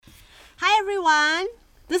everyone.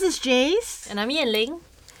 This is Jace. And I'm Yan Ling.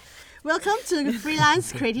 Welcome to the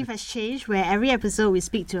Freelance Creative Exchange, where every episode we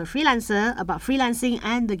speak to a freelancer about freelancing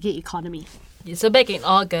and the gig economy. So back in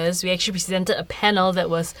August, we actually presented a panel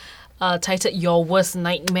that was titled Your Worst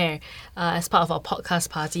Nightmare as part of our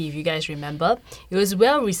podcast party, if you guys remember. It was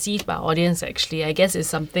well received by our audience, actually. I guess it's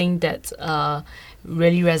something that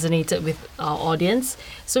really resonated with our audience.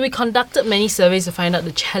 So we conducted many surveys to find out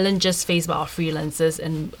the challenges faced by our freelancers,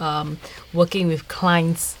 and working with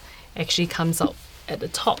clients actually comes out at the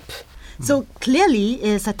top. So clearly,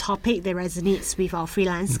 it's a topic that resonates with our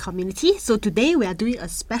freelance community. So today we are doing a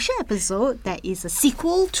special episode that is a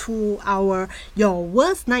sequel to our Your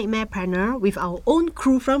Worst Nightmare panel with our own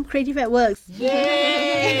crew from Creative at Works.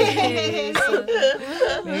 Yay! So,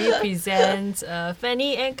 may we present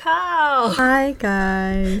Fanny and Carl. Hi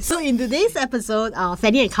guys. So in today's episode,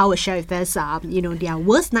 Fanny and Carl will share with us, their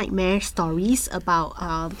worst nightmare stories about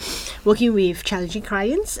working with challenging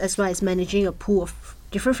clients, as well as managing a pool of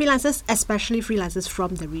different freelancers, especially freelancers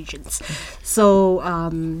from the regions. So,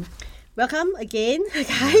 welcome again,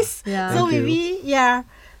 guys. Yeah. So Thank maybe,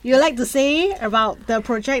 you'd like to say about the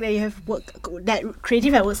project that you have that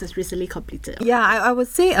Creative at Works has recently completed. Yeah, I would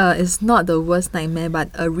say it's not the worst nightmare, but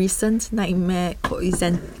a recent nightmare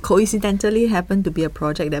coincidentally happened to be a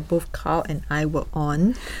project that both Carl and I were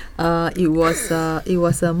on. It was a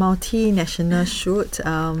multinational shoot.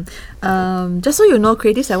 Just so you know,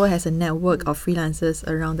 Creative at Works has a network of freelancers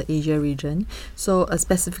around the Asia region. So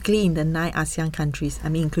specifically in the 9 ASEAN countries,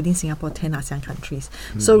 including Singapore, 10 ASEAN countries.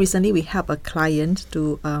 So recently we helped a client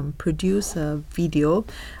to produce a video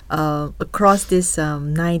across these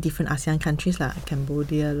 9 different ASEAN countries like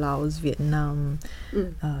Cambodia, Laos, Vietnam,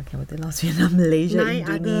 Malaysia, 9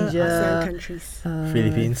 Indonesia, other ASEAN countries.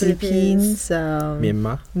 Philippines,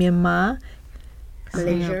 Myanmar,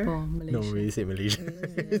 Malaysia. No, we say Malaysia.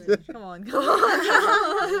 Come on. Did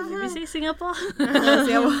we say Singapore?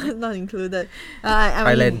 Singapore not included.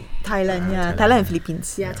 Thailand. Thailand and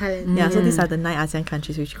Philippines. Yeah, Thailand. Yeah, so these are the 9 ASEAN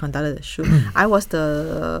countries which conducted the shoot. I was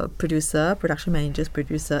the production manager's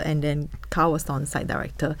producer, and then Carl was the on-site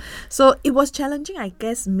director. So it was challenging, I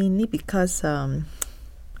guess, mainly because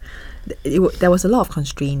there was a lot of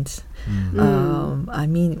constraints.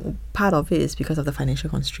 Part of it is because of the financial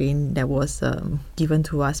constraint that was given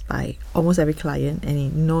to us by almost every client,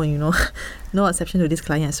 and no exception to this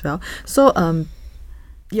client as well. So a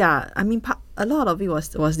lot of it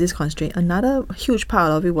was this constraint. Another huge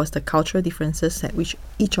part of it was the cultural differences at which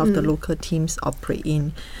each of the local teams operate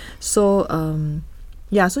in. So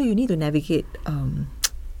so you need to navigate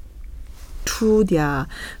through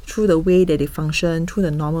the way that they function, through the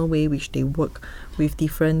normal way which they work with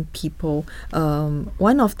different people.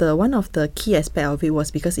 One of the key aspect of it was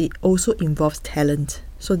because it also involves talent.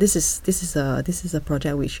 So this is a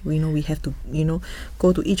project which we have to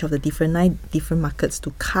go to each of the 9 different markets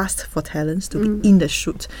to cast for talents to be in the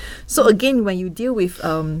shoot. So again, when you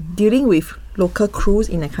dealing with local crews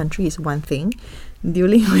in a country is one thing.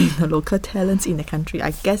 Dealing with the local talents in the country,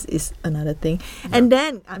 I guess, is another thing. Yeah. And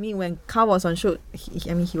then, when Carl was on shoot,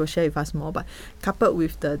 he will share with us more, but coupled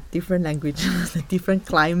with the different languages, the different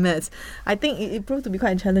climates, I think it proved to be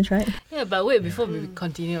quite a challenge, right? Yeah, but wait, before we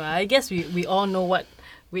continue, I guess we all know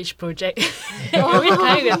which project, which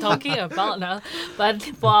kind we are talking about now. But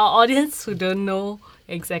for our audience who don't know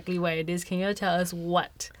exactly what it is, can you tell us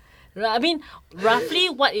what? Roughly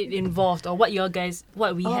what it involved, or what we had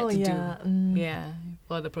to do.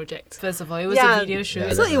 For the project. First of all, it was a video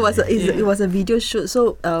shoot. So it was a video shoot.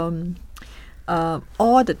 So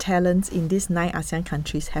all the talents in these 9 ASEAN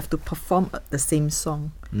countries have to perform the same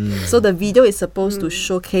song. So the video is supposed to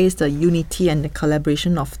showcase the unity and the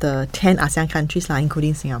collaboration of the 10 ASEAN countries,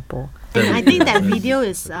 including Singapore. I think that video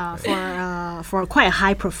is for quite a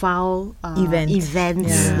high profile event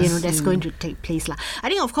that's going to take place. I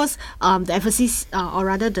think, of course, the emphasis or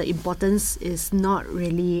rather the importance is not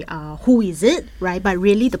really who is it, right, but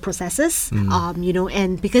really the processes,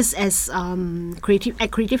 and because as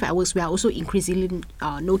Creative at Works, we are also increasingly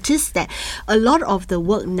noticed that a lot of the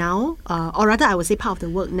work now, or rather I would say part of the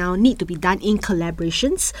work now, need to be done in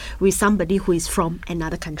collaborations with somebody who is from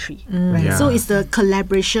another country, right? Yeah. So it's the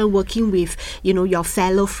collaboration, working with your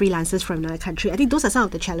fellow freelancers from another country. I think those are some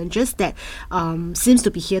of the challenges that seems to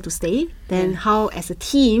be here to stay. Then how as a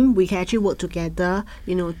team we can actually work together,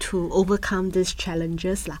 to overcome these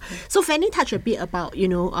challenges. So Fanny touched a bit about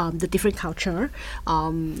the different culture,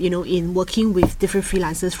 in working with different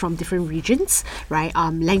freelancers from different regions, right?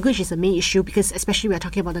 Language is a main issue because especially we are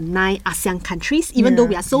talking about the 9 ASEAN countries, even though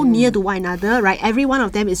we are so near to one another, right? Every one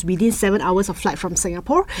of them is within 7 hours of flight from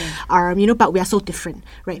Singapore, but we are so different,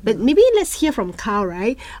 right? But maybe let's hear from Carl,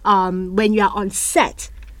 right? When you are on set,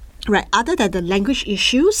 right, other than the language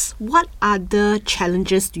issues, what other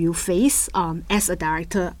challenges do you face as a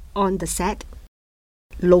director on the set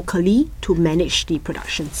locally to manage the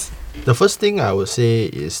productions? The first thing I would say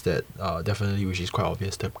is that definitely, which is quite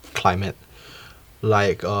obvious, the climate.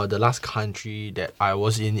 Like the last country that I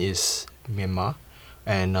was in is Myanmar,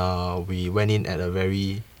 and we went in at a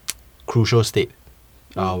very crucial state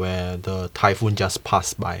where the typhoon just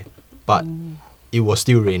passed by, but it was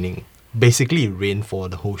still raining. Basically, it rained for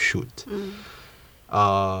the whole shoot.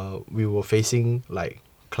 We were facing like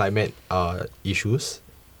climate issues,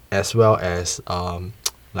 as well as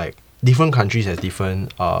like different countries have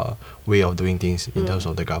different way of doing things in terms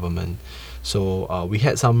of the government. So we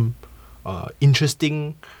had some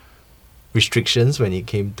interesting restrictions when it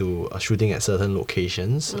came to shooting at certain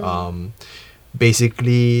locations.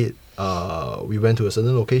 Basically, we went to a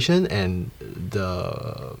certain location, and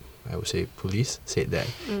I would say police said that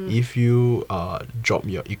if you drop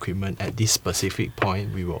your equipment at this specific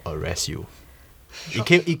point, we will arrest you.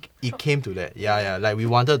 It came to that. Yeah. Like we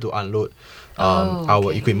wanted to unload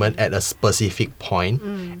our equipment at a specific point,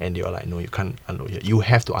 and they were like, no, you can't unload here. You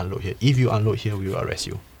have to unload here. If you unload here, we will arrest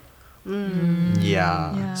you.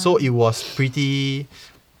 Yeah. So it was pretty,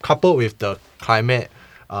 coupled with the climate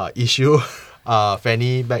issue.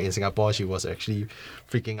 Fanny back in Singapore, she was actually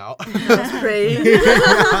freaking out.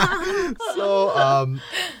 So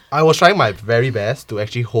I was trying my very best to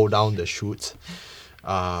actually hold down the shoot.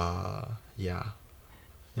 Yeah,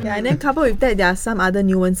 and then coupled with that, there are some other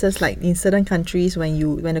nuances, like in certain countries when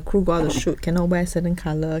the crew go out to shoot, cannot wear certain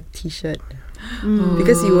color t-shirt.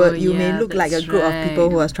 Because you may look like a group of people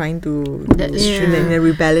who are trying to in a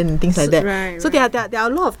rebellion and things like that. So there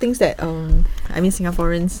are a lot of things that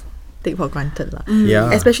Singaporeans take for granted lah.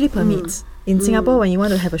 Yeah. Especially permits. In Singapore, when you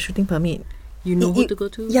want to have a shooting permit, you know who to go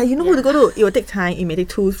to. Yeah, you know who to go to. It will take time. It may take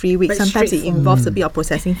 2-3 weeks. But sometimes it involves a bit of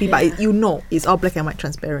processing fee, but it's all black and white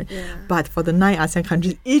transparent. But for the 9 ASEAN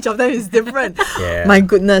countries, each of them is different. My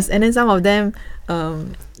goodness. And then some of them,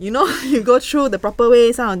 you go through the proper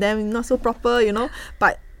way, some of them not so proper,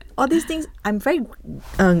 but all these things, I'm very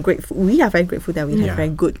grateful. We are very grateful that we have very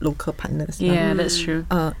good local partners. Yeah, that's true.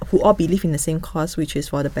 Who all believe in the same cause, which is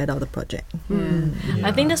for the better of the project.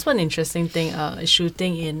 I think that's one interesting thing,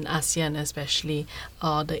 shooting in ASEAN, especially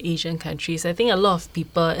the Asian countries. I think a lot of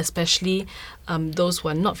people, especially those who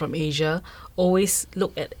are not from Asia, always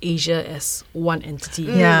look at Asia as one entity.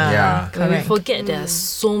 We forget there are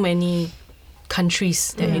so many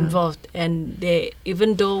countries that are involved, and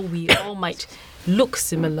even though we all might look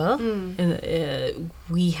similar, and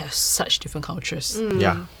we have such different cultures.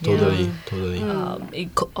 Totally. It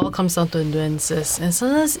all comes down to nuances, and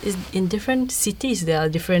sometimes in different cities there are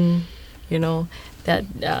different, there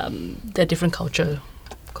are different culture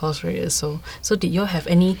areas. So did you all have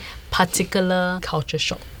any particular culture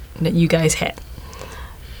shock that you guys had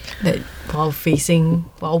that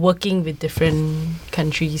while working with different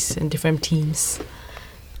countries and different teams?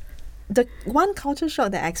 The one culture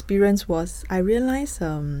shock that I experienced was I realized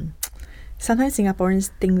sometimes Singaporeans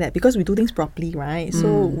think that because we do things properly, right?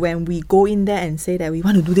 So when we go in there and say that we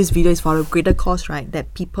want to do this video is for a greater cause, right?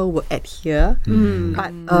 That people will adhere.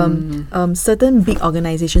 But certain big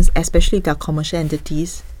organizations, especially if they are commercial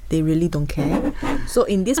entities, they really don't care. So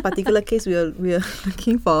in this particular case, we are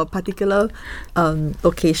looking for a particular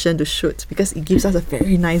location to shoot because it gives us a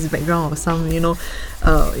very nice background of some landmark,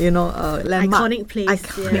 iconic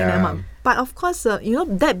place. Landmark. But of course,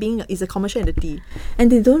 that being is a commercial entity,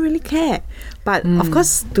 and they don't really care. But of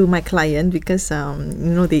course, to my client, because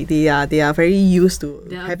they are very used to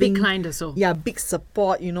having big client also. Yeah, big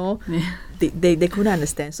support. They couldn't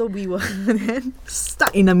understand. So we were then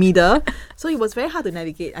stuck in the middle. So it was very hard to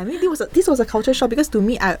navigate. I mean, this was a culture shock because to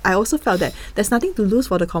me, I also felt that there's nothing to lose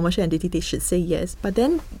for the commercial entity. They should say yes. But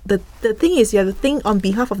then the thing is, you have to think on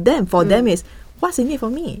behalf of them. For them is, what's in it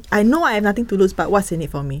for me? I know I have nothing to lose, but what's in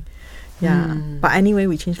it for me? Yeah. But anyway,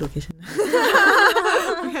 we changed location.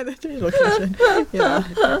 We had to change location.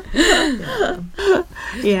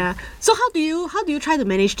 Yeah. So how do you try to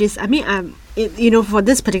manage this? I mean, for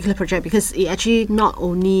this particular project, because it actually not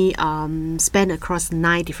only spanned across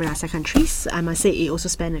 9 different ASEAN countries, I must say it also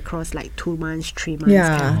spanned across like 2 months, 3 months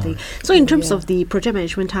kind of thing. So in terms of the project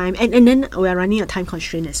management time, and then we are running a time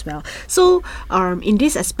constraint as well. So in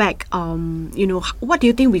this aspect, what do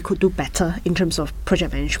you think we could do better in terms of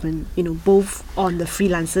project management? Both on the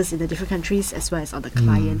freelancers in the different countries as well as on the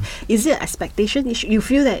client. Is it expectation issue? You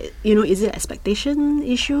feel that is it expectation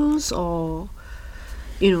issues, or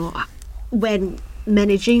when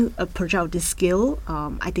managing a project of this scale,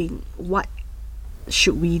 I think what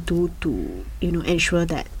should we do to ensure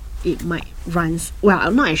that it might run. Well,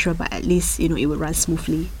 I'm not sure, but at least it would run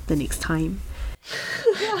smoothly the next time.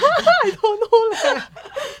 I don't know.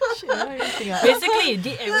 Basically, you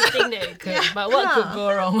did everything that you could, but what could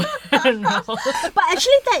go wrong? No. But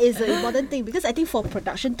actually, that is the important thing, because I think for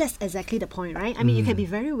production, that's exactly the point, right? I mean, you can be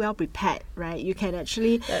very well prepared, right? You can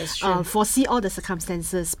actually foresee all the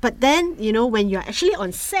circumstances. But then, when you're actually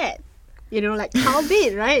on set, like Carl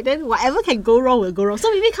did, right? Then whatever can go wrong will go wrong. So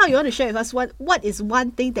maybe, Carl, you want to share with us what is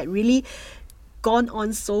one thing that really gone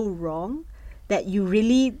on so wrong that you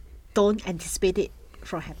really don't anticipate it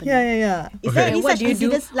from happening? Yeah. Is there any And what such do you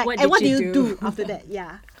do? incidents? What do you do after that?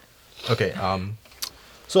 Yeah. Okay.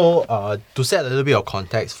 So to set a little bit of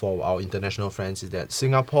context for our international friends is that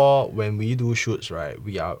Singapore, when we do shoots, right,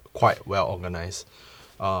 we are quite well organized.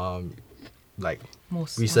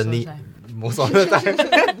 Recently, most of the time.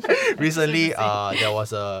 Recently, there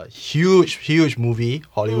was a huge movie,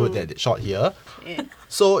 Hollywood, that shot here. Yeah.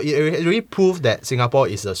 So it really proved that Singapore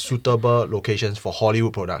is a suitable location for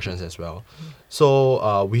Hollywood productions as well.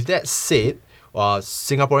 So with that said,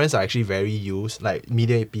 Singaporeans are actually very used, like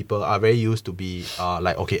media people are very used to be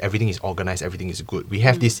okay, everything is organized, everything is good. We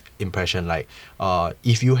have this impression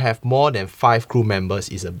if you have more than 5 crew members,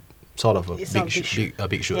 is a sort of a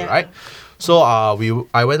big shoot, right? So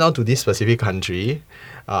I went down to this specific country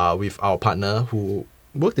with our partner who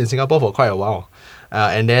worked in Singapore for quite a while.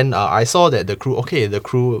 And then I saw that the crew,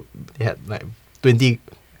 they had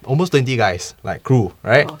almost 20 guys, like crew,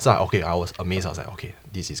 right? Oh. So I was amazed. I was like, okay,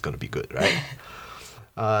 this is going to be good, right?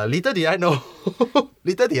 Little did I know,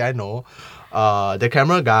 the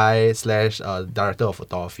camera guy / director of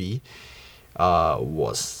photography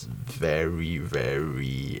was very,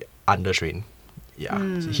 very undertrained.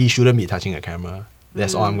 Yeah, he shouldn't be touching a camera.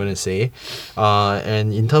 That's all I'm going to say.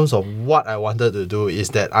 And in terms of what I wanted to do is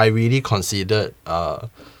that I really considered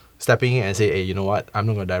stepping in and say, hey, you know what? I'm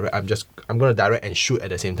not going to direct. I'm going to direct and shoot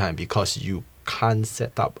at the same time, because you can't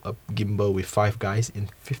set up a gimbal with 5 guys in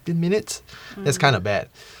 15 minutes. That's kind of bad.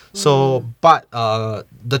 So, but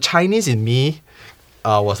the Chinese in me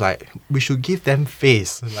was like, we should give them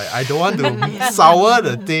face. Like, I don't want to sour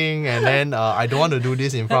the thing, and then I don't want to do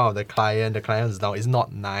this in front of the client. The client is down. It's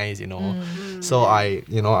not nice, So I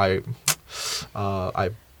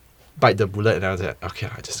bite the bullet, and I was like, okay,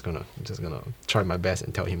 I'm just gonna try my best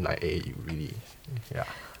and tell him like, hey, you really,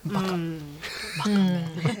 buck up.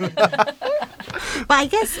 But I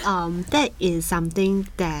guess that is something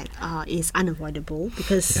that is unavoidable,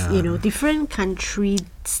 because different country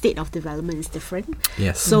state of development is different.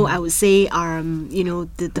 Yes. So I would say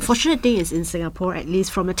the fortunate thing is in Singapore, at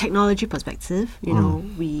least from a technology perspective,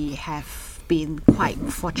 we have been quite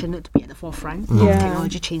fortunate to be at the forefront of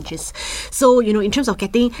technology changes. So, in terms of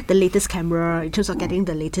getting the latest camera, in terms of getting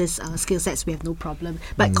the latest skill sets, we have no problem.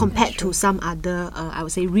 But compared to some other, I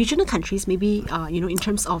would say, regional countries, maybe, in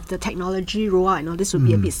terms of the technology rollout and all this would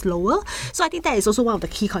be a bit slower. So I think that is also one of the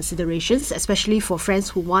key considerations, especially for friends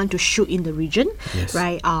who want to shoot in the region,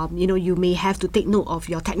 right? You may have to take note of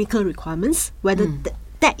your technical requirements, whether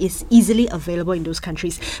that is easily available in those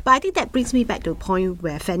countries. But I think that brings me back to a point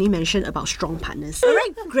where Fanny mentioned about strong partners.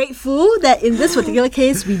 I'm very grateful that in this particular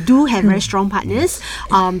case, we do have very strong partners.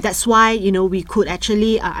 That's why, we could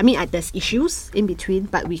actually, there's issues in between,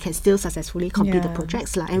 but we can still successfully complete the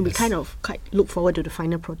projects. And we kind of quite look forward to the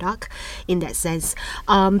final product in that sense.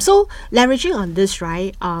 So leveraging on this,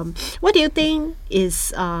 right, what do you think is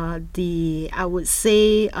some of the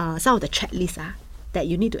checklists that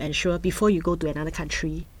you need to ensure before you go to another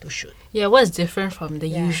country to shoot? Yeah, what's different from the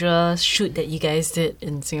usual shoot that you guys did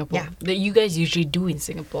in Singapore? That you guys usually do in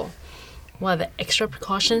Singapore? What are the extra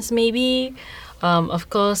precautions maybe? Of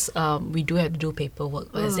course, we do have to do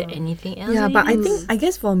paperwork, but is there anything else? Yeah, but I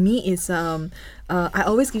guess for me is I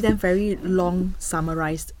always give them very long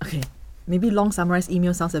summarized. Okay, maybe long summarized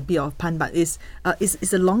email sounds a bit of pun, but it's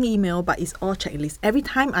a long email, but it's all checklist. Every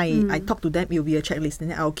time I talk to them, it will be a checklist,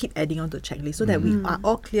 and then I'll keep adding on to the checklist so that we are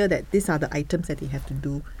all clear that these are the items that they have to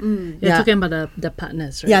do. You're talking about the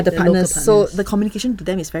partners, right? Yeah, the partners. So the communication to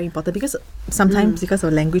them is very important, because sometimes because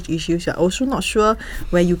of language issues, you're also not sure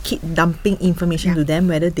where you keep dumping information to them,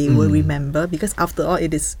 whether they will remember, because after all,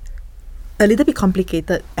 it is a little bit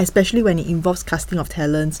complicated, especially when it involves casting of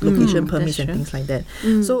talents, location permits and things like that.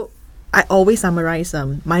 So I always summarize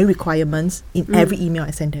my requirements in every email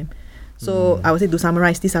I send them. So I would say to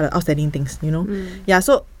summarize, these are the outstanding things, Yeah,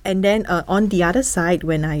 so, and then on the other side,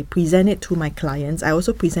 when I present it to my clients, I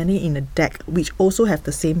also present it in a deck which also have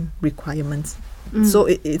the same requirements. So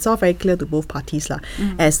it's all very clear to both parties lah.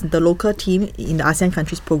 As the local team in the ASEAN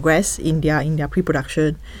countries progress in their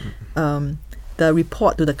pre-production, the the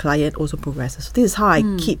report to the client also progresses. So this is how I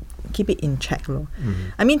keep it in check.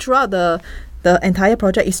 I mean, throughout the entire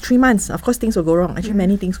project is 3 months. Of course, things will go wrong. Actually,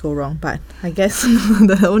 many things go wrong. But I guess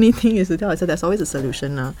the only thing is to tell yourself there's always a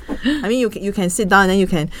solution now. I mean, you can sit down and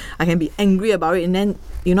then I can be angry about it, and then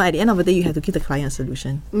at the end of the day, you have to give the client a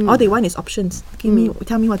solution. All they want is options. Tell me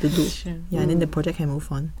what to do. Yeah, and then the project can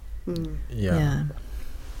move on. Yeah.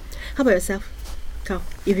 How about yourself, Carl?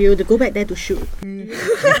 If you were to go back there to shoot.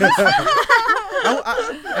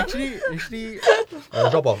 Actually, a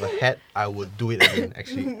drop of a hat, I would do it again.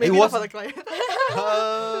 Actually, Maybe not for the client.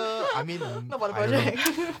 I mean, Not for the project.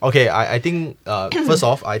 Okay, I think first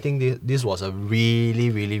off, I think this was a really,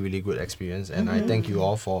 really, really good experience, and I thank you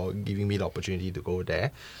all for giving me the opportunity to go there.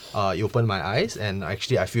 It opened my eyes, and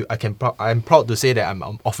actually, I'm proud to say that I'm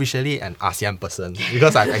officially an ASEAN person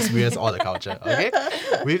because I've experienced all the culture. Okay,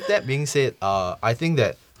 with that being said, I think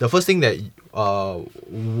that the first thing that a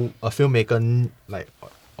filmmaker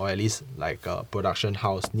or at least like a production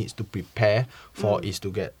house needs to prepare for is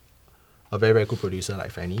to get a very, very good producer like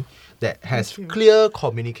Fanny that has clear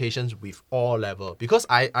communications with all level, because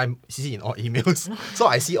I'm CC in all emails, so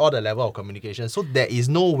I see all the level of communication. So there is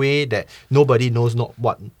no way that nobody knows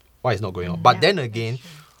what is not going on. But then again,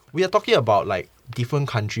 we are talking about like different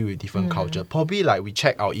country with different culture. Probably like we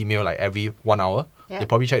check our email like every 1 hour. Yeah. They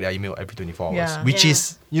probably check their email every 24 hours, Yeah. which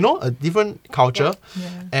is a different culture.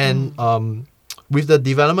 And with the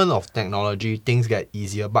development of technology, things get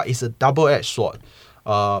easier, but it's a double-edged sword.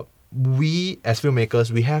 We as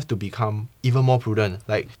filmmakers, we have to become even more prudent,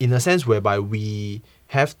 like in a sense whereby we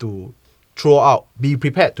have to be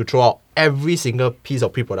prepared to throw out every single piece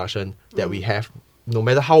of pre-production that we have, no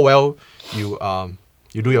matter how well you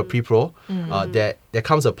do your pre-pro. There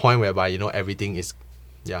comes a point whereby everything is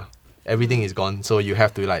gone, so you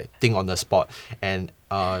have to like think on the spot. And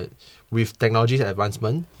with technology's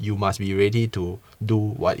advancement, you must be ready to do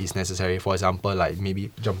what is necessary. For example, like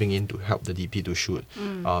maybe jumping in to help the DP to shoot,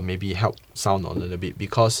 maybe help sound on a little bit,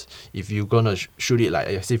 because if you're gonna shoot it like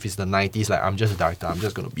as if it's the 90s, like I'm just a director, I'm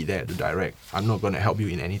just gonna be there to direct, I'm not gonna help you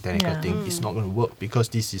in any technical thing, it's not gonna work, because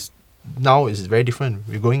this is very different.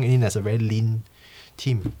 We're going in as a very lean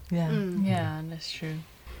team. Yeah, that's true.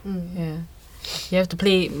 Yeah. You have to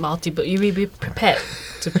play multiple. You will be prepared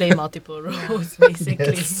to play multiple roles,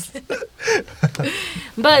 basically.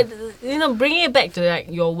 But bringing it back to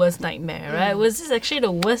like your worst nightmare, right? Was this actually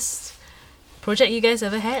the worst project you guys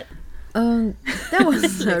ever had? That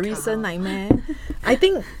was a recent nightmare. I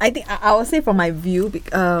think I will say from my view,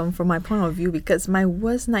 from my point of view, because my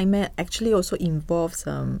worst nightmare actually also involves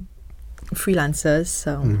freelancers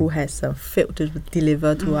who has failed to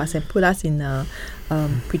deliver to us and put us in a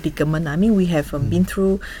predicament. I mean, we have been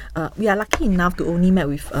through, we are lucky enough to only met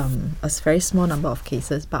with a very small number of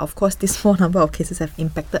cases, but of course this small number of cases have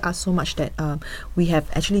impacted us so much that we have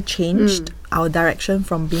actually changed our direction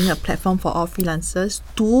from being a platform for all freelancers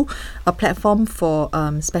to a platform for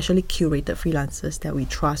specially curated freelancers that we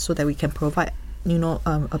trust, so that we can provide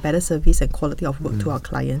a better service and quality of work to our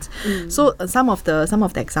clients. So some of the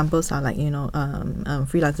examples are like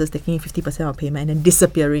freelancers taking 50% of payment and then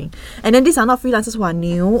disappearing. And then these are not freelancers who are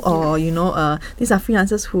new, or these are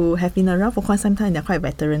freelancers who have been around for quite some time. They're quite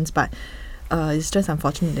veterans, but it's just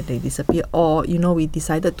unfortunate that they disappear. Or we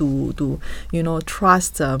decided to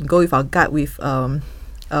trust, go with our gut with a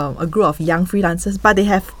group of young freelancers, but they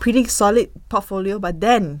have pretty solid portfolio. But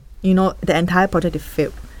then the entire project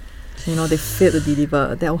failed. They failed to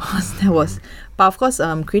deliver. That was. But of course,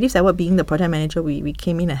 Creatives Edward being the project manager, we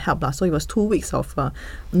came in and helped. So it was 2 weeks of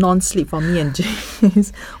non-sleep for me and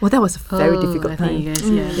James. Well, that was a very difficult time.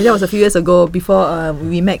 That was a few years ago, before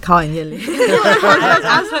we met Carl and Yele.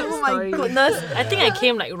 Oh my goodness! I think I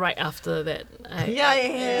came like right after that. So you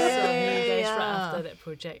guys right after that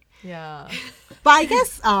project. Yeah. But I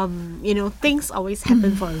guess things always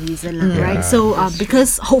happen for a reason, right? So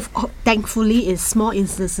because thankfully it's small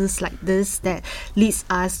instances like this that leads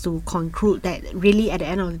us to conclude that really at the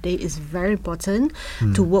end of the day it's very important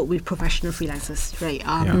to work with professional freelancers, right?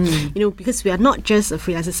 Because we are not just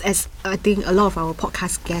freelancers, as I think a lot of our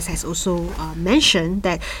podcast guests has also mentioned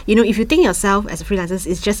that if you think yourself as a freelancer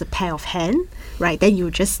is just a pair of hands, right? Then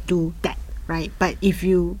you just do that. Right, but if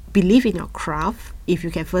you believe in your craft, if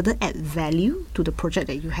you can further add value to the project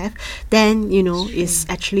that you have, then it's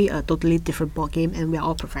actually a totally different ball game, and we're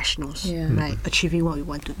all professionals, right? Achieving what we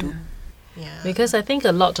want to do. Yeah. Because I think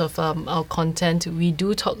a lot of our content, we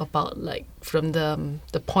do talk about like from the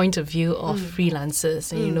point of view of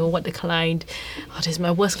freelancers, and what the client, this is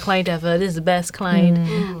my worst client ever, this is the best client,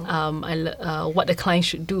 what the client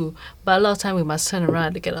should do. But a lot of time we must turn around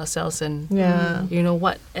and look at ourselves and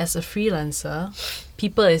what, as a freelancer,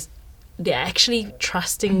 people is they're actually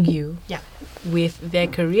trusting you with their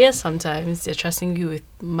career. Sometimes they're trusting you with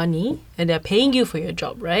money, and they're paying you for your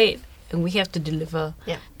job, right? And we have to deliver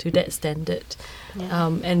to that standard.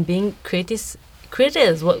 And being creative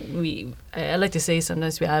is what I like to say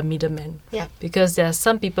sometimes we are middlemen. Because there are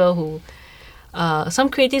some people who, some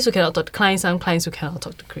creatives who cannot talk to clients, some clients who cannot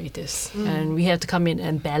talk to creatives. And we have to come in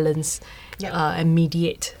and balance and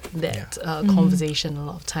mediate that conversation a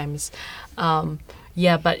lot of times.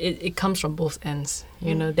 But it comes from both ends.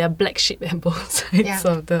 You know, there are black sheep at both sides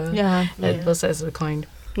of both sides of the coin.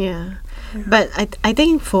 Yeah. But I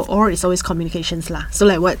think for all, it's always communications lah. So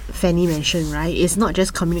like what Fanny mentioned, right? It's not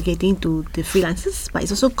just communicating to the freelancers, but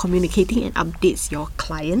it's also communicating and updates your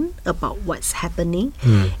client about what's happening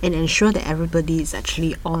and ensure that everybody is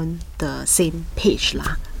actually on the same page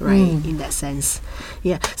lah, right? In that sense.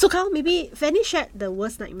 Yeah. So Carl, maybe Fanny shared the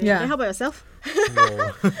worst nightmare. Yeah. And how about yourself?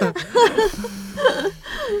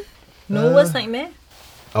 No worst nightmare?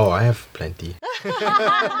 Oh, I have plenty.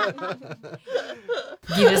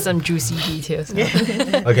 Give us some juicy details.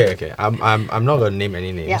 Okay. I'm not gonna name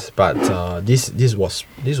any names, but this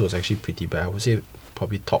was actually pretty bad. I would say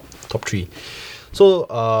probably top 3.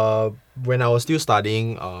 So when I was still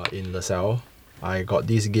studying in LaSalle, I got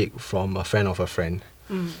this gig from a friend of a friend.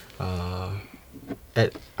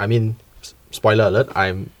 Spoiler alert,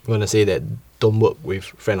 I'm gonna say that don't work with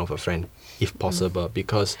friend of a friend if possible,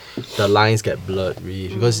 because the lines get blurred really,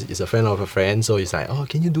 because it's a friend of a friend, so it's like, oh,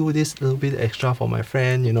 can you do this little bit extra for my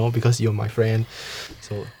friend, you know, because you're my friend.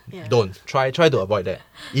 So don't try to avoid that.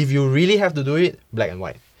 If you really have to do it, black and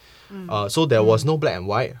white. So there was no black and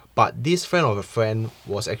white, but this friend of a friend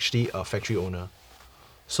was actually a factory owner.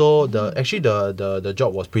 So the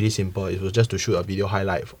job was pretty simple. It was just to shoot a video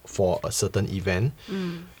highlight for a certain event.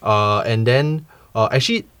 And then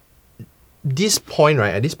actually at this point,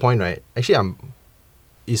 actually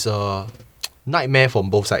it's a nightmare from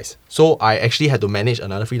both sides. So I actually had to manage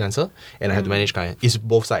another freelancer and I had to manage client. It's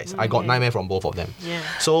both sides. I got nightmare from both of them.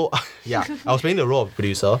 So I was playing the role of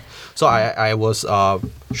producer. So I was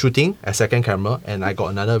shooting a second camera, and I got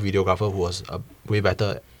another videographer who was way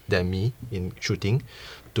better than me in shooting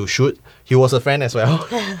to shoot. He was a friend as well.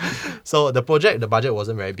 So the budget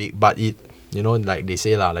wasn't very big, but it, you know, like they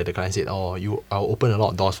say like the client said, oh, I'll open a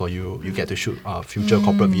lot of doors for you. You get to shoot future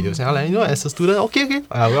corporate videos. And I'm like, you know, as a student, okay,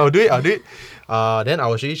 I'll do it. Then I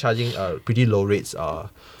was really charging pretty low rates.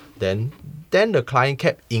 Then the client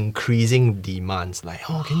kept increasing demands, like,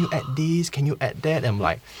 oh, can you add this? Can you add that? And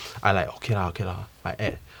okay lah, I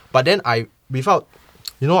add. But then I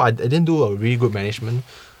didn't do a really good management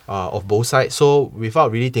of both sides. So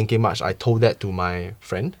without really thinking much, I told that to my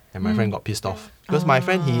friend, and my friend got pissed off. Because my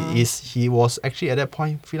friend, he was actually at that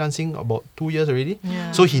point freelancing about 2 years already.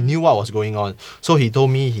 So he knew what was going on. So he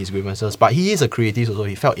told me his grievances. But he is a creative, so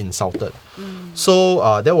he felt insulted.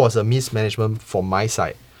 So there was a mismanagement from my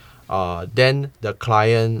side. Then the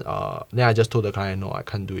client, then I just told the client, no, I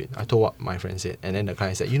can't do it. I told what my friend said. And then the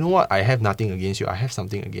client said, you know what, I have nothing against you. I have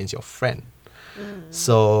something against your friend.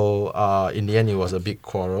 So in the end, it was a big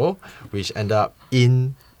quarrel, which ended up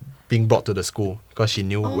in being brought to the school because she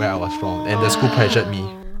knew where I was from, and the school pressured me.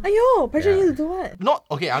 Ayo, pressured you to do what?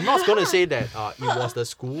 I'm not going to say that it was the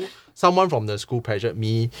school. Someone from the school pressured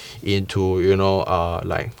me into,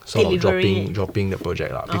 like sort of dropping the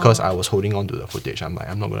project because I was holding on to the footage. I'm like,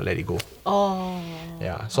 I'm not going to let it go.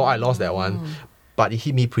 Yeah, so I lost that one, but it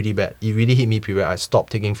hit me pretty bad. It really hit me pretty bad. I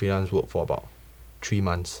stopped taking freelance work for about 3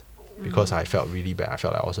 months because I felt really bad. I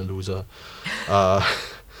felt like I was a loser.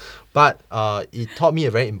 But it taught me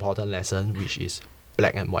a very important lesson, which is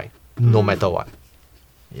black and white, no matter what.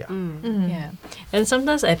 Yeah. Yeah. And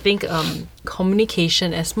sometimes I think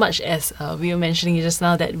communication, as much as we were mentioning just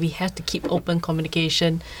now that we have to keep open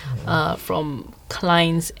communication from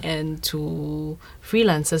clients and to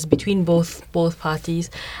freelancers between both parties,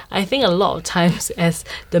 I think a lot of times as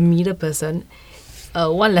the middle person,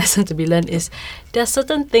 one lesson to be learned is there are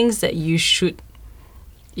certain things that you should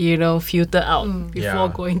filter out before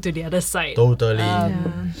going to the other side. Totally.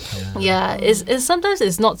 It's sometimes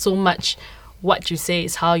it's not so much what you say,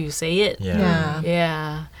 it's how you say it.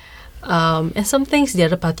 And some things the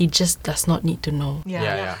other party just does not need to know.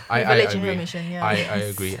 I agree. I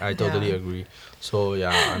agree. I totally agree. So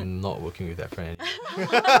I'm not working with that friend.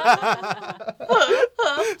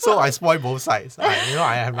 So I spoil both sides.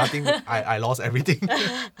 I have nothing. I lost everything.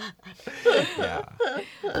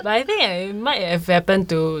 But I think it might have happened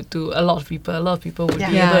to a lot of people. A lot of people would be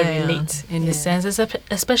able to relate in this sense,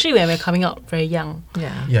 especially when we're coming out very young.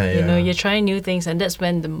 You're trying new things, and that's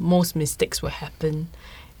when the most mistakes will happen.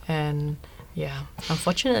 And Yeah,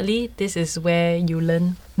 unfortunately, this is where you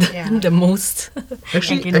learn Yeah. the most.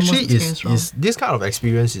 Actually, gain the most actually experience from. is this kind of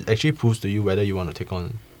experience it actually proves to you whether you want to take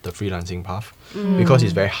on the freelancing path because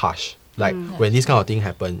it's very harsh. Like when this kind of thing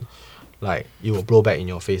happen, like it will blow back in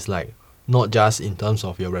your face. Like not just in terms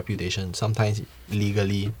of your reputation, sometimes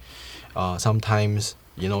legally, sometimes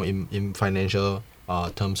in financial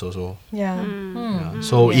terms also. Yeah. Yeah.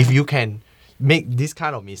 So if you can make this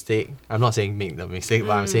kind of mistake, I'm not saying make the mistake,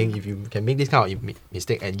 but I'm saying if you can make this kind of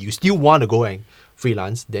mistake and you still want to go and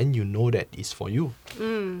freelance, then you know that it's for you.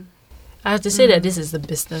 I have to say that this is the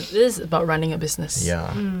business. This is about running a business.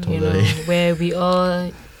 Yeah, You know, totally. where we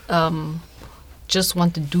all just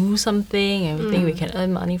want to do something and we think we can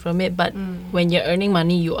earn money from it. But when you're earning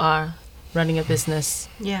money, you are running a business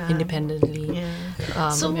Yeah. independently.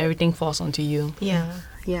 Yeah. So- Everything falls onto you. Yeah,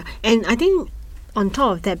 yeah. And I think on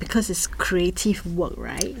top of that, because it's creative work,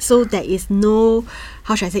 right? So there is no,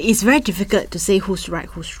 how should I say, it's very difficult to say who's right,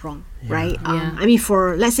 who's wrong, right? Yeah. I mean,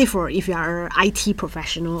 let's say if you are an IT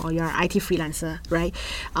professional or you're an IT freelancer, right?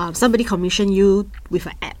 Somebody commission you with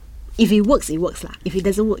an app. If it works, it works lah. If it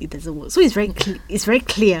doesn't work, it doesn't work. So it's very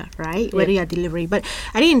clear, right? Whether you are delivering. But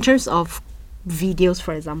I think in terms of videos,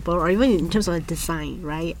 for example, or even in terms of the design,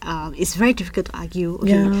 right? It's very difficult to argue. Okay,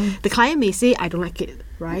 Yeah. the client may say, I don't like it,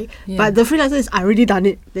 right? Yeah. But the freelancer is, I already done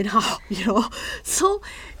it. Then how? So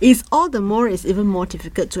it's even more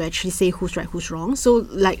difficult to actually say who's right, who's wrong. So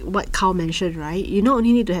like what Carl mentioned, right? You not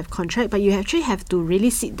only need to have contract, but you actually have to really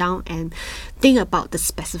sit down and think about the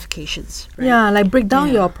specifications. Right? Yeah, like break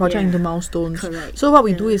down your project Yeah. into milestones. Correct. So what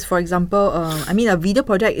we do is, for example, a video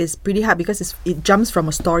project is pretty hard because it jumps from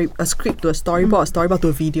a script to a storyboard, a storyboard to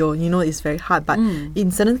a video. It's very hard. But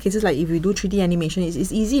in certain cases, like if you do 3D animation,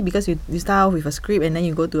 it's easy because you start off with a script and then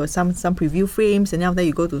you go to some preview frames and then after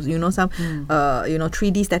you go to some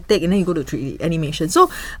 3D static and then you go to 3D animation. So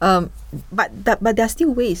but there are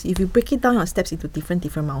still ways if you break it down your steps into different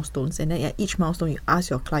milestones and then at each milestone you ask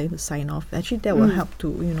your client to sign off. Actually, that will help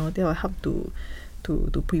to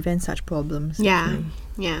prevent such problems. Yeah, actually.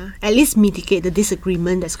 yeah. At least mitigate the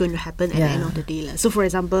disagreement that's going to happen at the Yeah. end of the day lah. So, for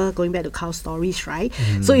example, going back to Carl's stories, right?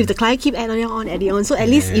 So, if the client keep adding on, so at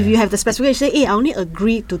least if you have the specification, say, I only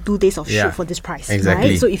agree to 2 days of shoot Yeah. for this price,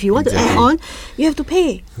 Exactly. right? So, if you want to add on, you have to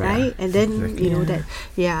pay, right? And then exactly. you know that,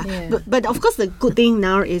 yeah. Yeah. But of course, the good thing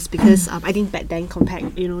now is because I think back then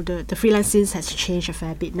compared, the freelance scene has changed a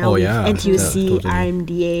fair bit now Oh, with yeah. NTUC, Yeah, totally.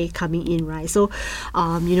 RMDA coming in, right? So,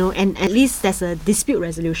 and at least there's a dispute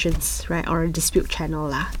resolutions, right, or a dispute channel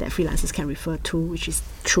lah that freelancers can refer to, which is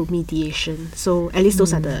through mediation. So at least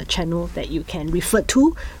those are the channel that you can refer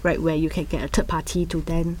to, right, where you can get a third party to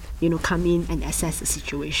then come in and assess the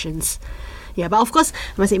situations. Yeah, but of course,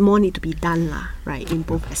 I must say more need to be done lah, right, in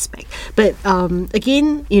both aspects. But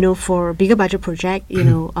again, for bigger budget project,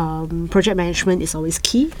 project management is always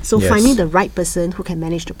key. So Yes. finding the right person who can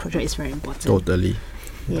manage the project is very important. Totally.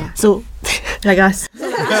 Yeah. So Like us.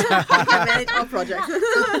 Manage all projects.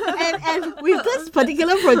 and with this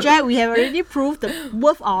particular project, we have already proved the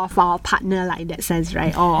worth of our partner, like in that sense,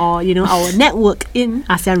 right? Or our network in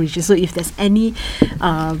ASEAN region. So if there's any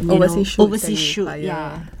Overseas shoots overseas that you shoot, require.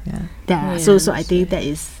 yeah. Yeah. Yeah, Yeah, so I think that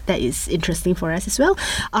is interesting for us as well.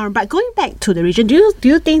 But going back to the region, do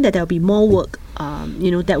you think that there'll be more work,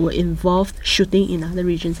 that will involve shooting in other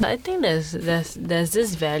regions? But I think there's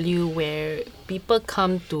this value where people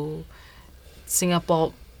come to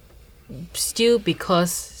Singapore still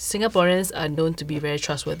because Singaporeans are known to be very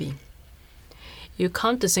trustworthy. You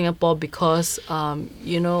come to Singapore because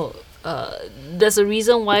there's a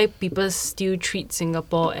reason why people still treat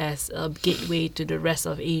Singapore as a gateway to the rest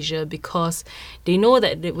of Asia, because they know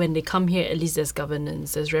that when they come here, at least there's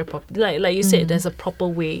governance. There's very like you said, there's a proper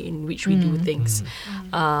way in which we do things.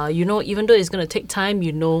 Even though it's going to take time,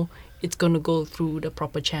 it's going to go through the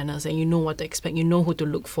proper channels and you know what to expect, you know who to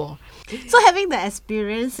look for. So having the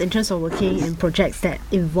experience in terms of working in projects that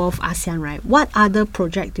involve ASEAN, right? What other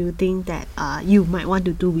project do you think that you might want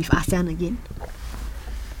to do with ASEAN again?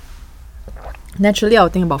 Naturally, I'll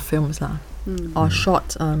think about films lah, or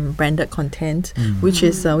short branded content, which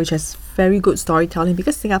has very good storytelling.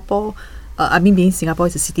 Because Singapore, being Singapore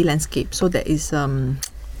is a city landscape, so there is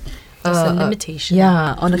There's a limitation.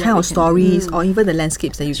 Yeah, on the kind of we can- stories or even the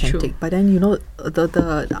landscapes that you can True. take. But then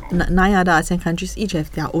the 9 other ASEAN countries each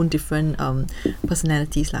have their own different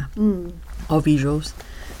personalities lah, or visuals.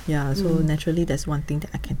 Yeah, so naturally that's one thing that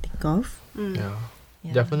I can think of. Yeah.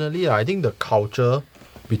 Yeah. Definitely. I think the culture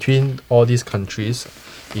between all these countries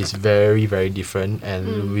is very, very different.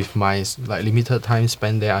 And with my limited time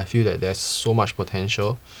spent there, I feel that there's so much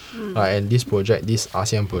potential. And this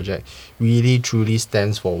ASEAN project, really truly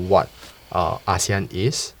stands for what ASEAN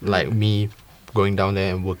is. Like me going down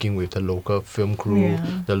there and working with the local film crew,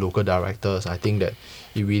 the local directors. I think that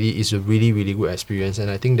it really is a really, really good experience,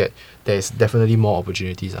 and I think that there's definitely more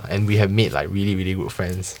opportunities. And we have made like really, really good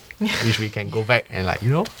friends, which we can go back and like,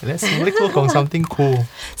 let's work on something cool.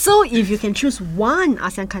 So if you can choose one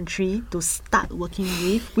ASEAN country to start working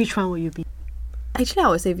with, which one will you be? Actually, I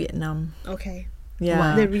would say Vietnam. Okay.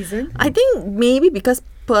 Yeah. The reason? I think maybe because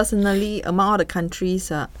personally, among all the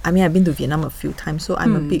countries, I've been to Vietnam a few times, so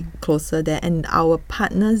I'm a bit closer there. And our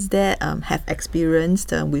partners there have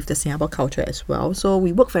experienced with the Singapore culture as well. So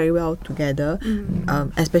we work very well together,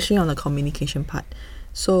 especially on the communication part.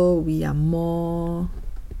 So we are more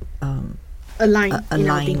aligned in our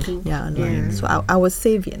aligned. thinking. Yeah, aligned. So I would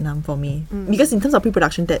say Vietnam for me. Because in terms of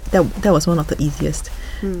pre-production, that was one of the easiest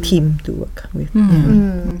team to work with.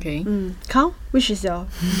 Okay. Carl, which is the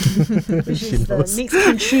next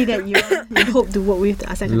country that you hope to work with, the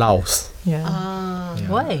ASEAN country? Laos.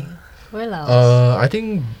 Why? Why Laos? I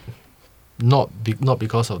think not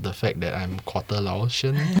because of the fact that I'm quarter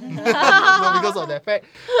Laotian, not because of that fact,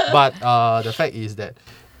 but the fact is that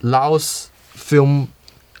Laos film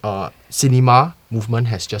cinema movement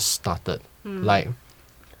has just started. Like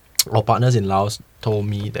our partners in Laos told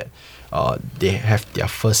me that they have their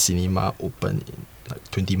first cinema open in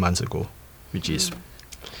like 20 months ago, which is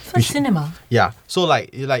cinema. Yeah, so like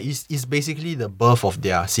it's basically the birth of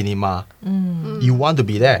their cinema. You want to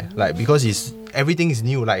be there, like, because everything is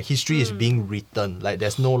new. Like history is being written. Like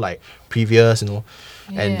there's no like previous, and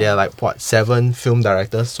there are like 7 film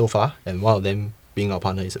directors so far, and one of them being our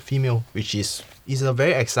partner is a female, which is a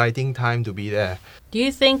very exciting time to be there. Do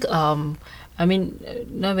you think, now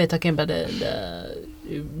we're talking about the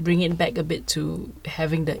bring it back a bit to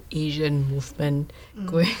having the Asian movement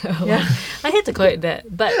going on. I hate to call it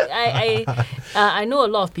that, but I know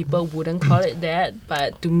a lot of people wouldn't call it that,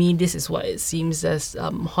 but to me this is what it seems as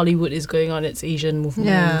Hollywood is going on its Asian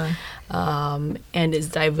movement and its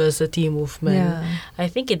diversity movement. I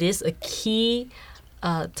think it is a key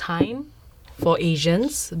time for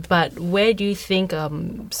Asians, but where do you think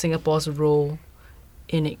Singapore's role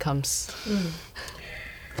in it comes?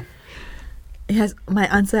 My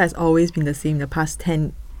answer has always been the same. The past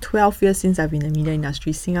 12 years since I've been in the media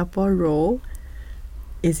industry, Singapore role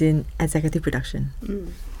is in executive production.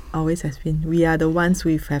 Always has been. We are the ones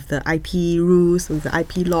who have the IP rules, with the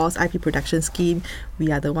IP laws, IP production scheme.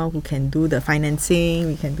 We are the one who can do the financing,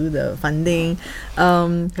 we can do the funding.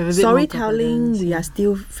 Storytelling, we are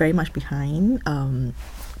still very much behind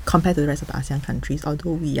compared to the rest of the ASEAN countries,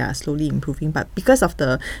 although we are slowly improving. But because of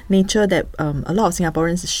the nature that a lot of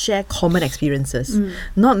Singaporeans share common experiences,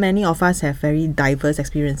 not many of us have very diverse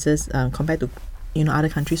experiences compared to other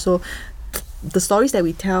countries. So the stories that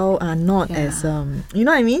we tell are not as you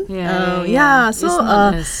know what I mean? So it's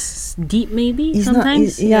not as deep, maybe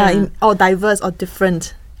sometimes. Or diverse or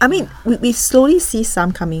different. I mean, we slowly see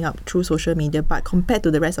some coming up through social media, but compared to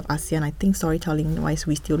the rest of ASEAN, I think storytelling wise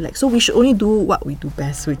we still lack. So we should only do what we do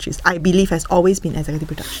best, which is, I believe, has always been executive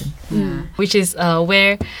production. Which is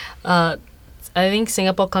where I think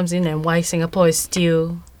Singapore comes in, and why Singapore is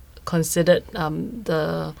still considered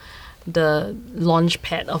the launch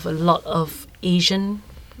pad of a lot of Asian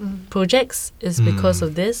projects is because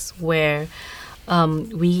of this, where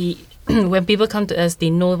when people come to us, they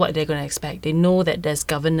know what they're going to expect. They know that there's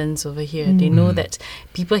governance over here. They know that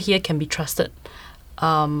people here can be trusted.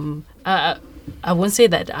 I won't say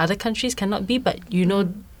that other countries cannot be, but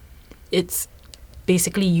it's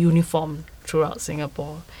basically uniform throughout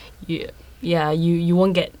Singapore. You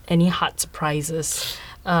won't get any hard surprises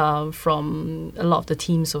from a lot of the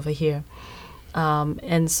teams over here.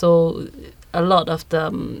 And so a lot of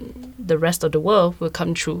the rest of the world will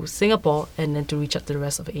come through Singapore and then to reach out to the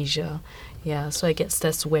rest of Asia. So I guess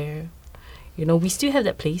that's where we still have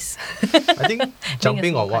that place. I think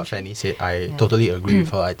jumping on what Fanny said, I totally agree with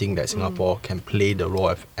her. I think that Singapore can play the role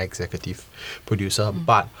of executive producer,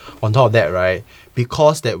 but on top of that, right,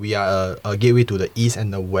 because that we are a gateway to the East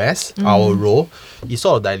and the West, our role is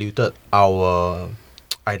sort of diluted our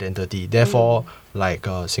identity. Therefore, like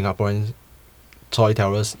Singaporean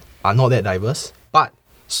storytellers are not that diverse, but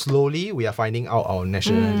slowly we are finding out our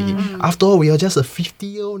nationality. After all, we are just a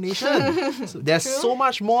 50-year-old nation. So there's so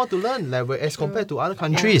much more to learn, like, as compared to other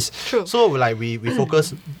countries. So like we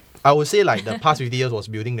focus, I would say, like the past 50 years was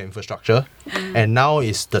building the infrastructure, and now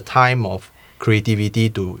is the time of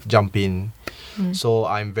creativity to jump in. So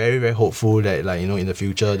I'm very, very hopeful that in the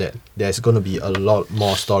future that there's going to be a lot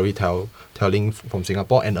more storytelling from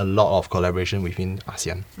Singapore and a lot of collaboration within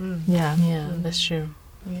ASEAN. Yeah, that's true.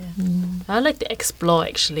 I'd like to explore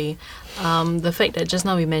actually the fact that just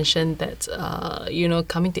now we mentioned that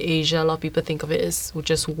coming to Asia, a lot of people think of it as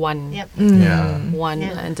just one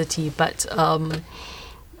entity, but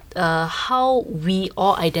how we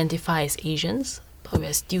all identify as Asians, but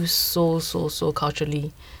we're still so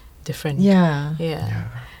culturally different. Yeah.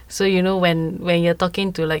 So when you're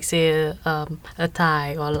talking to like say a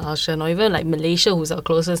Thai or Laotian or even like Malaysia, who's our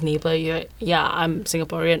closest neighbor, I'm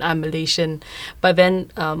Singaporean, I'm Malaysian. But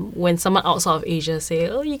then when someone outside of Asia say,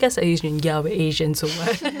 oh, you guys are Asian, yeah, we're Asian, so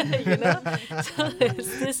what? So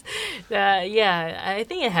it's this, I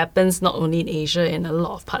think it happens not only in Asia, in a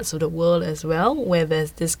lot of parts of the world as well, where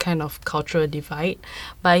there's this kind of cultural divide.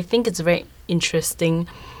 But I think it's very interesting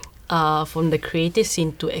from the creative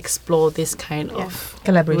scene to explore this kind of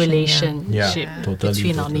relationship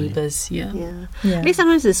between our neighbours. I think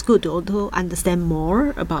sometimes it's good to also understand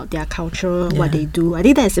more about their culture, what they do. I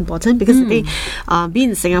think that is important because I think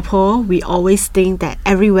being in Singapore, we always think that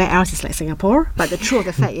everywhere else is like Singapore, but the truth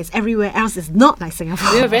of the fact is everywhere else is not like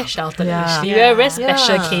Singapore. We're very sheltered actually. We're a very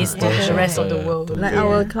special case to the rest of the world. Like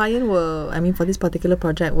our client for this particular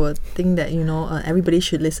project will think that everybody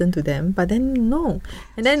should listen to them, but then no.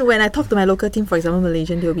 And then when I talk to my local team, for example,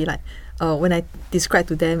 Malaysian, they'll be like, when I describe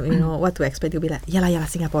to them, what to expect, they'll be like, yeah,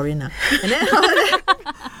 Singaporean. And then,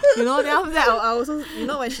 then after that, I also,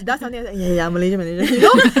 when she does something, I say, Malaysian.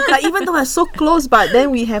 Like even though we're so close, but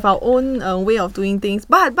then we have our own way of doing things.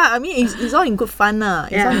 But I mean, it's all in good fun.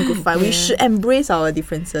 It's all in good fun. We should embrace our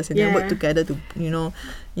differences and then work together to,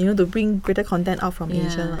 to bring greater content out from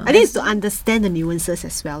Asia. I think it's to understand the nuances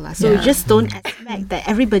as well. So we just don't expect that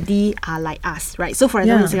everybody are like us, right? So for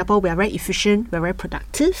example, in Singapore, we are very efficient, we're very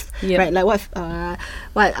productive, right? Like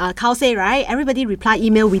what Carl say, right? Everybody reply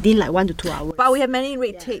email within like 1 to 2 hours. But we have many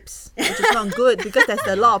red tapes, which is not good because there's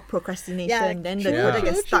a lot of procrastination. Then the project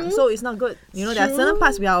gets stuck, so it's not good. There are certain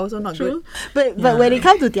parts we are also not good. But when it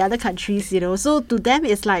comes to the other countries, so to them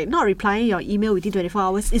it's like not replying your email within 24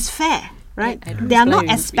 hours is fair. Right? They are not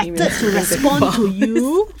expected to respond to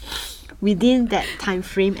you within that time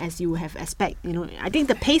frame as you have expect. I think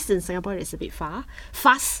the pace in Singapore is a bit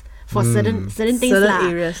fast for certain things. Certain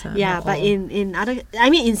areas. But in other,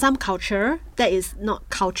 in some culture, that is not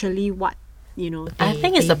culturally what I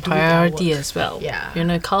think it's a priority as well.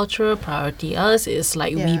 Cultural priority. Us is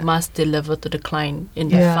like we must deliver to the client in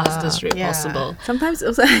the fastest rate possible. Sometimes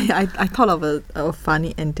also I thought of a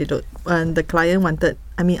funny antidote. When the client wanted,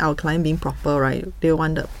 our client being proper, right? They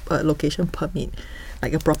want a location permit,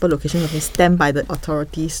 like a proper location permit stamped by the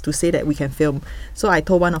authorities to say that we can film. So I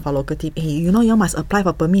told one of our local team, hey, you must apply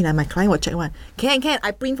for permit. And my client will check one. Can,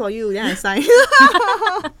 I print for you. Then I sign.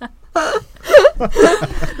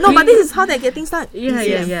 No, but this is how they're getting started.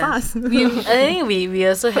 Fast. I think we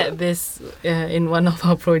also had this in one of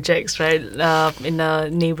our projects, right? In a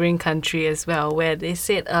neighboring country as well, where they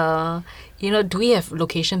said, do we have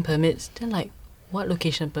location permits? They're like, what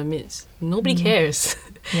location permits? Nobody cares.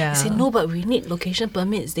 They said, no, but we need location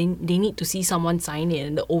permits. They need to see someone sign it,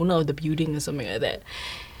 and the owner of the building or something like that.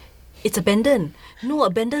 It's abandoned. No,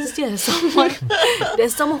 abandoned still has someone.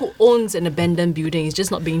 There's someone who owns an abandoned building. It's just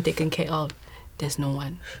not being taken care of. There's no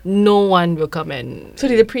one. No one will come and... So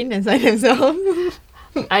did they print and sign themselves?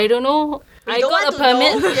 I don't know. I got a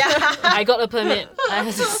permit. I got a permit, I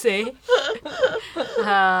have to say.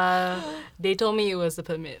 They told me it was a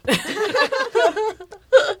permit.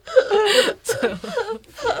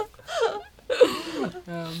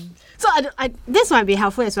 So this might be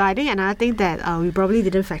helpful as well. I think another thing that we probably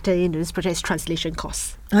didn't factor into this project is translation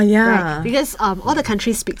costs. Right? Because all the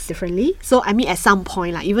countries speaks differently. So at some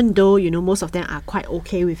point, like even though most of them are quite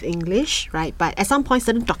okay with English, right? But at some point,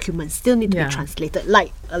 certain documents still need to be translated,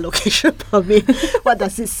 like a location permit. What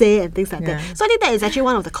does it say and things like that. So I think that is actually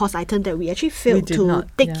one of the cost items that we actually failed to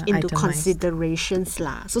take into considerations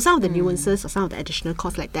lah. So some of the nuances or some of the additional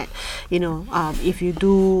costs like that, if you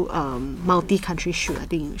do multi-country shoot, I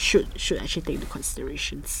think should actually take into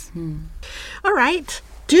considerations. All right.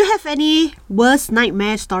 Do you have any worst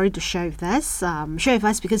nightmare story to share with us? Share with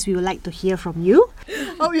us because we would like to hear from you.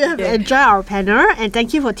 Hope you have enjoyed our panel, and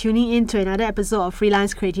thank you for tuning in to another episode of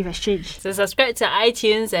Freelance Creative Exchange. So subscribe to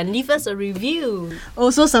iTunes and leave us a review.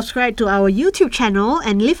 Also subscribe to our YouTube channel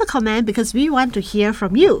and leave a comment because we want to hear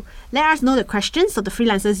from you. Let us know the questions of the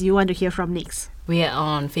freelancers you want to hear from next. We are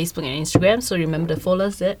on Facebook and Instagram, so remember to follow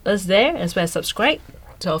us there as well as subscribe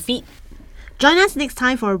to our feed. Join us next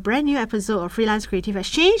time for a brand new episode of Freelance Creative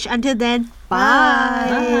Exchange. Until then,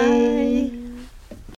 bye.